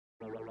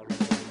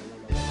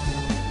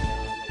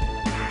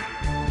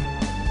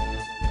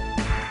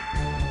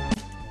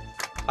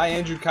Hi,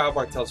 Andrew Kyle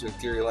Bartels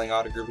with Gary Lang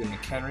Auto Group in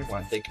McHenry. I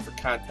want to thank you for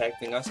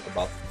contacting us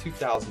about the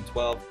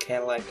 2012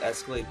 Cadillac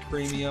Escalade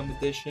Premium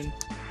Edition.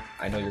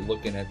 I know you're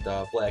looking at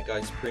black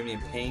ice premium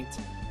paint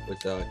with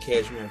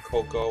cashmere and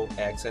cocoa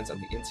accents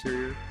on the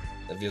interior.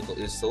 The vehicle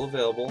is still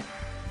available.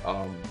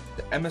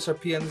 The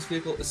MSRP on this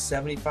vehicle is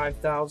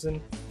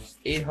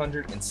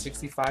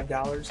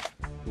 $75,865.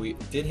 We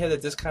did have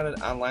it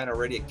discounted online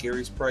already at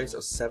Gary's price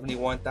of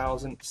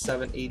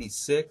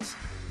 $71,786.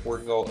 We're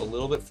going to go a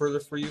little bit further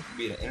for you to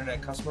be an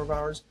internet customer of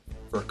ours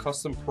for a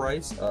custom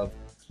price of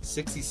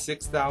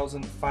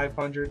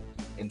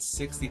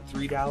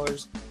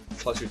 $66,563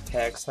 plus your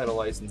tax, title,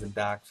 license, and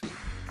dock fee.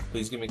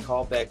 Please give me a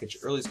call back at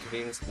your earliest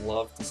convenience.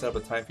 Love to set up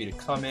a time for you to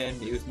come in,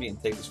 meet with me,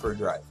 and take us for a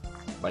drive.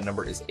 My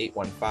number is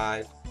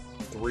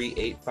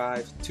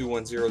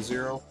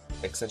 815-385-2100,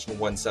 extension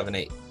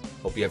 178.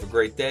 Hope you have a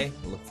great day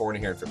and look forward to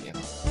hearing from you.